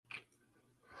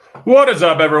What is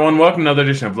up, everyone? Welcome to another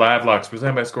edition of Live Locks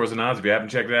presented by Scores and Odds. If you haven't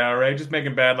checked it out already, just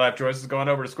making bad life choices. Going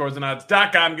over to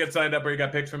scoresandodds.com, get signed up where you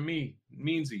got picks from me,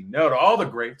 Meansy, no to all the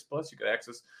greats. Plus, you get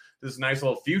access to this nice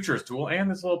little futures tool and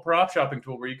this little prop shopping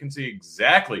tool where you can see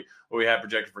exactly what we have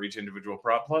projected for each individual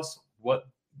prop, plus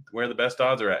where the best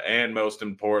odds are at. And most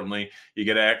importantly, you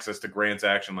get access to Grant's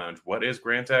Action Lounge. What is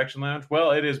Grant's Action Lounge?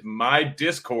 Well, it is my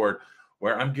Discord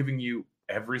where I'm giving you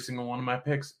every single one of my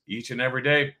picks each and every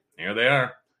day. Here they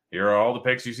are. Here are all the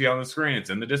picks you see on the screen. It's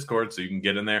in the Discord, so you can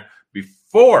get in there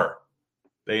before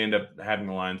they end up having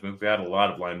the lines move. We had a lot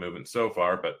of line movement so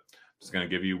far, but I'm just going to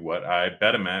give you what I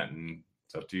bet them at, and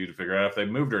it's up to you to figure out if they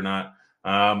moved or not.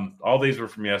 All these were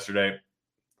from yesterday.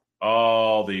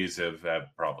 All these have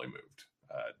probably moved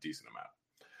a decent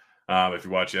amount. If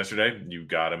you watched yesterday, you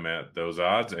got them at those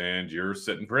odds, and you're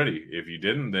sitting pretty. If you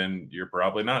didn't, then you're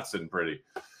probably not sitting pretty.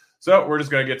 So we're just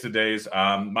going to get today's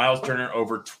Miles Turner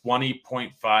over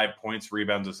 20.5 points,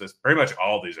 rebounds, assists. Pretty much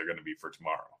all these are going to be for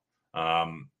tomorrow.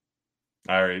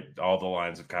 All the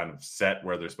lines have kind of set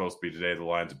where they're supposed to be today. The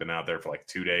lines have been out there for like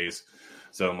 2 days.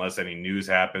 So unless any news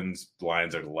happens, the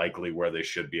lines are likely where they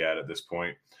should be at this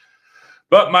point.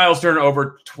 But Miles Turner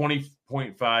over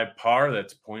 20.5 par.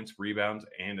 That's points, rebounds,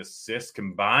 and assists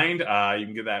combined. You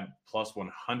can get that plus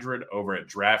 100 over at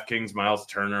DraftKings. Miles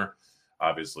Turner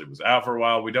obviously was out for a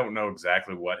while. We don't know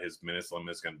exactly what his minutes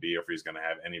limit is going to be, or if he's going to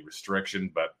have any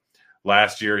restriction, but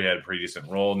last year he had a pretty decent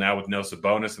role. Now with no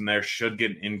Sabonis in there, should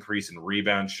get an increase in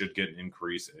rebounds, should get an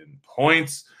increase in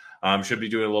points. Should be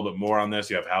doing a little bit more on this.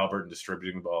 You have Halliburton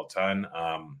distributing the ball a ton.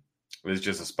 There's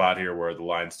just a spot here where the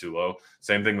line's too low.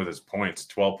 Same thing with his points.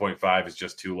 12.5 is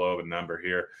just too low of a number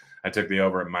here. I took the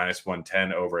over at minus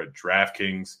 110 over at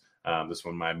DraftKings. This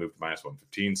one might move to minus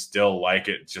 115. Still like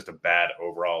it. It's just a bad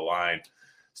overall line.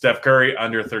 Steph Curry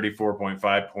under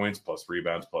 34.5 points plus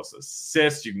rebounds plus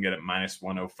assists. You can get it minus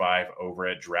 105 over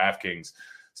at DraftKings.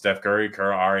 Steph Curry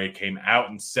already came out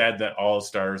and said that all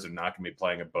stars are not going to be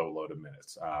playing a boatload of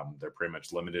minutes. They're pretty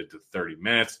much limited to 30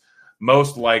 minutes.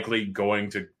 Most likely going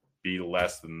to be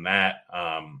less than that.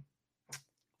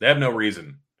 They have no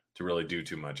reason to really do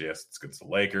too much. Yes, it's against the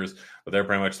Lakers, but they're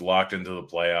pretty much locked into the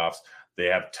playoffs. They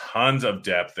have tons of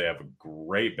depth. They have a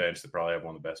great bench. They probably have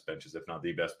one of the best benches, if not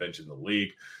the best bench in the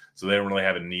league. So they don't really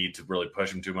have a need to really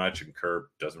push them too much. And Kerr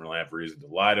doesn't really have a reason to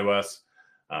lie to us.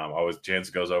 Always a chance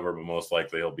it goes over, but most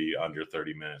likely he'll be under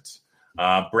 30 minutes.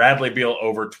 Bradley Beal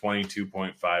over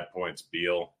 22.5 points.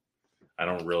 Beal, I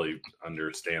don't really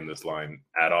understand this line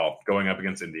at all. Going up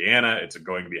against Indiana, it's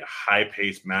going to be a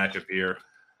high-paced matchup here.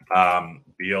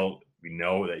 Beal, we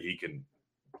know that he can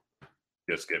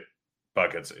just get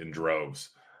buckets in droves.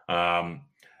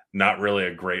 Not really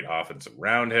a great offense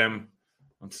around him.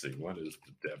 Let's see, what is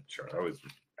the depth chart? I always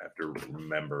have to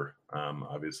remember.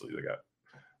 Obviously, they got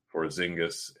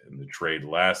Porzingis in the trade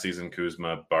last season.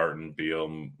 Kuzma, Barton, Beal,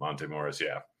 Monte Morris.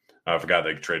 Yeah, I forgot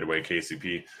they traded away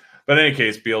KCP. But in any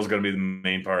case, Beal's going to be the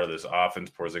main part of this offense.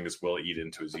 Porzingis will eat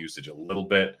into his usage a little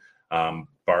bit.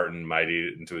 Barton might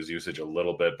eat into his usage a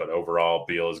little bit, but overall,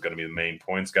 Beal is going to be the main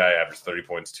points guy. Averaged 30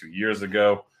 points 2 years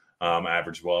ago.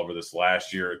 Averaged well over this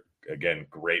last year. Again,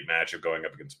 great matchup going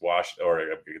up against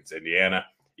up against Indiana.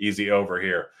 Easy over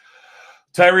here.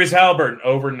 Tyrese Halliburton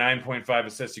over 9.5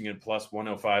 assists. You get plus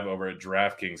 105 over at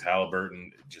DraftKings.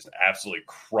 Halliburton just absolutely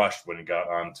crushed when he got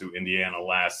on to Indiana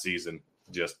last season.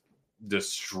 Just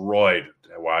destroyed.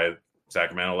 Why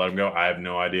Sacramento let him go, I have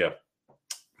no idea.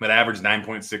 But averaged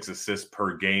 9.6 assists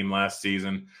per game last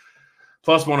season.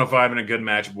 Plus 105 in a good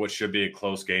matchup, what should be a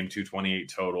close game. 228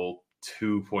 total.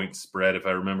 2-point spread, if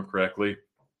I remember correctly.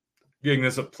 Getting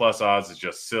this at plus odds is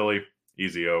just silly.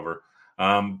 Easy over.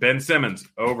 Ben Simmons,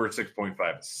 over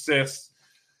 6.5 assists.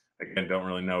 Again, don't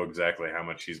really know exactly how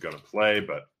much he's going to play,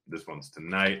 but this one's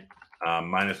tonight.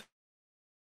 Minus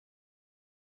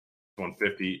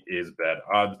 150 is bad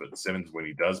odds, but Simmons, when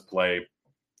he does play,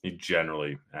 he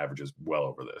generally averages well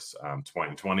over this.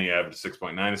 2020 averaged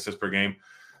 6.9 assists per game.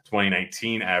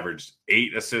 2019 averaged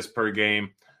 8 assists per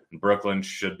game. And Brooklyn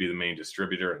should be the main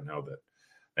distributor. I know that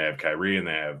they have Kyrie and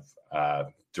they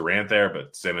have Durant there,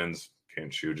 but Simmons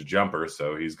can't shoot a jumper,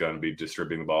 so he's going to be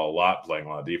distributing the ball a lot, playing a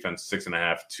lot of defense.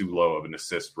 6.5, too low of an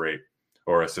assist rate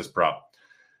or assist prop.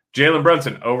 Jalen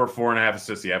Brunson, over 4.5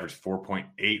 assists. He averaged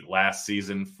 4.8 last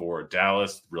season for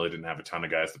Dallas. Really didn't have a ton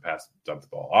of guys to dump the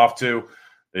ball off to.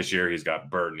 This year, he's got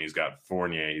Burton. He's got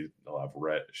Fournier. He'll have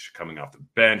Rett coming off the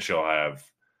bench. He'll have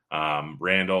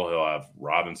Randall. He'll have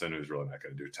Robinson, who's really not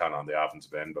going to do a ton on the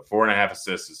offensive end. But 4.5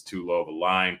 assists is too low of a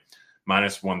line.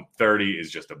 Minus 130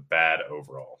 is just a bad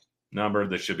overall number.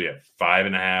 This should be at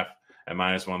 5.5. At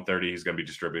minus 130, he's going to be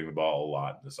distributing the ball a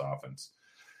lot in this offense.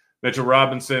 Mitchell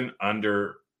Robinson,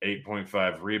 under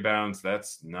 8.5 rebounds.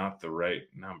 That's not the right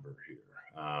number here.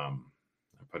 I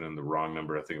put in the wrong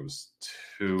number. I think it was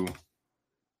 2.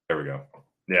 There we go.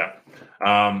 Yeah.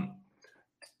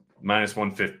 Minus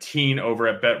 115 over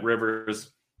at Bet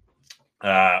Rivers.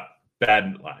 Bad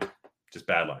line. Just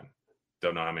bad line.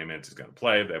 Don't know how many minutes he's going to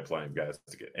play. They have plenty of guys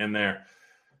to get in there.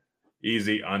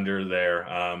 Easy under there.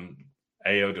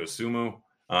 Ayo Dosunmu,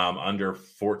 under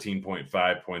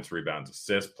 14.5 points, rebounds,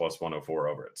 assists, plus 104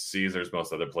 over at Caesars.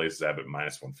 Most other places have it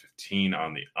minus 115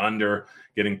 on the under.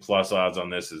 Getting plus odds on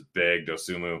this is big.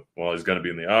 Dosunmu, well, he's going to be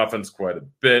in the offense quite a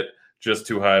bit. Just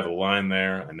too high of a line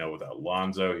there. I know without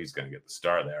Lonzo, he's going to get the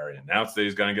start. They already announced that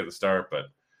he's going to get the start, but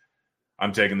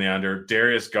I'm taking the under.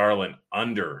 Darius Garland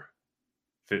under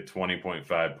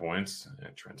 20.5 points. I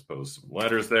transpose some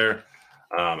letters there,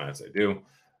 as I do.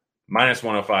 Minus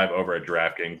 105 over at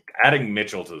DraftKings. Adding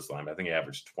Mitchell to this lineup, I think he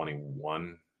averaged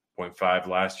 21.5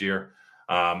 last year.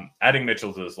 Adding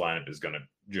Mitchell to this lineup is going to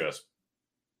just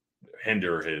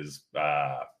hinder his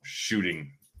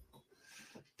shooting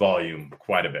volume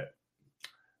quite a bit.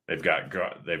 They've got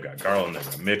Garland, they've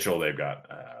got Mitchell, they've got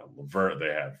LeVert, they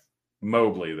have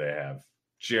Mobley, they have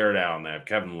Jared Allen, they have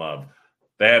Kevin Love.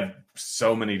 They have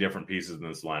so many different pieces in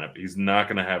this lineup. He's not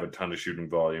going to have a ton of shooting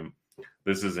volume.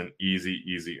 This is an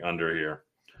easy under here.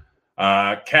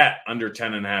 Cat under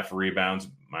 10.5 rebounds,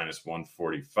 minus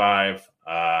 145.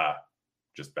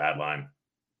 Just bad line.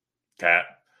 Cat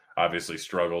obviously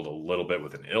struggled a little bit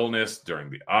with an illness during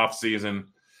the offseason.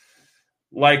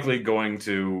 Likely going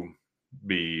to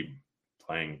be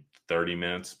playing 30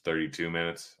 minutes, 32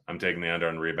 minutes. I'm taking the under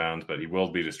on rebounds, but he will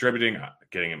be distributing,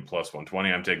 getting him plus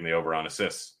 120. I'm taking the over on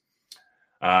assists.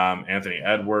 Anthony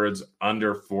Edwards,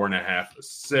 under 4.5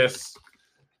 assists.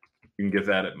 You can get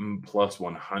that at plus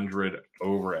 100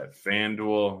 over at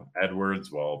FanDuel.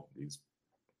 Edwards, well,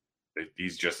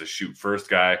 he's just a shoot-first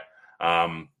guy.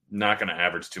 Not going to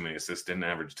average too many assists. Didn't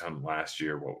average a ton last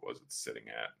year. What was it sitting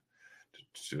at?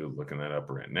 Looking that up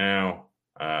right now.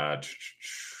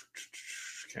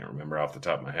 Can't remember off the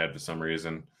top of my head for some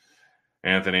reason.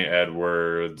 Anthony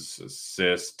Edwards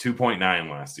assists 2.9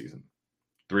 last season,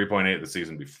 3.8 the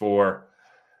season before.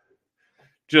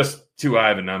 Just too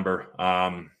high of a number.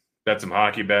 Bet some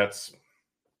hockey bets.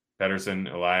 Pedersen,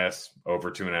 Elias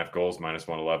over 2.5 goals, minus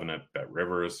 111 at Bet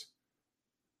Rivers.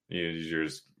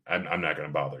 I'm not going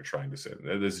to bother trying to say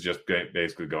this is just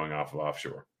basically going off of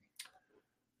offshore.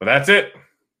 But that's it.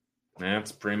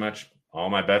 That's pretty much all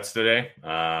my bets today.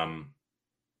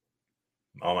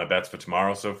 All my bets for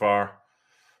tomorrow so far.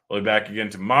 We'll be back again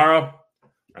tomorrow.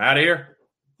 Out of here.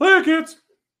 Later, kids.